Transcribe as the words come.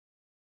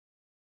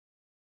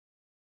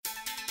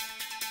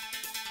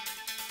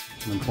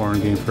an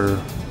important game for,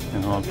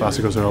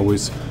 Classicos are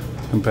always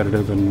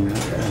competitive and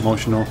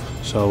emotional.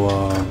 It's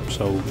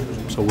going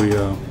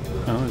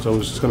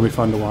to be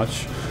fun to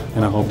watch,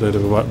 and I hope that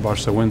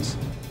Barca wins.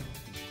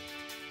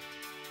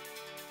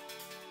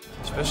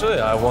 Especially,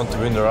 I want to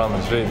win the Real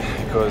Madrid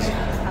because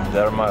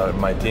they're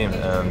my team,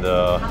 and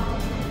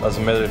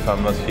doesn't matter if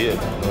I'm not here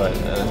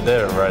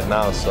right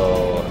now.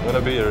 So it's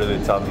gonna be a really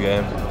tough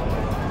game,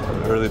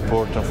 really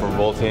important for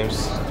both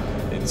teams.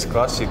 It's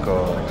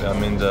Classico. I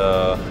mean,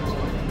 the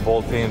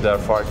both teams are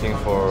fighting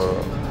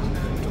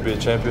to be a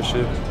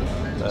championship,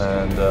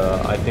 and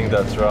I think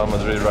that Real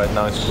Madrid right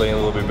now is playing a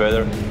little bit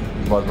better,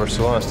 but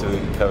Barcelona still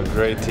have a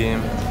great team,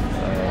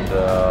 and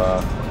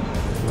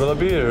it's gonna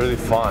be really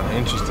fun,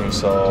 interesting.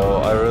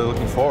 So I'm really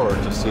looking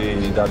forward to see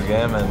that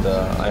game, and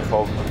I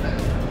hope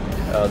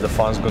the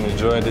fans gonna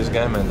enjoy this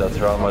game and that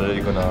Real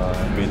Madrid gonna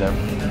beat them.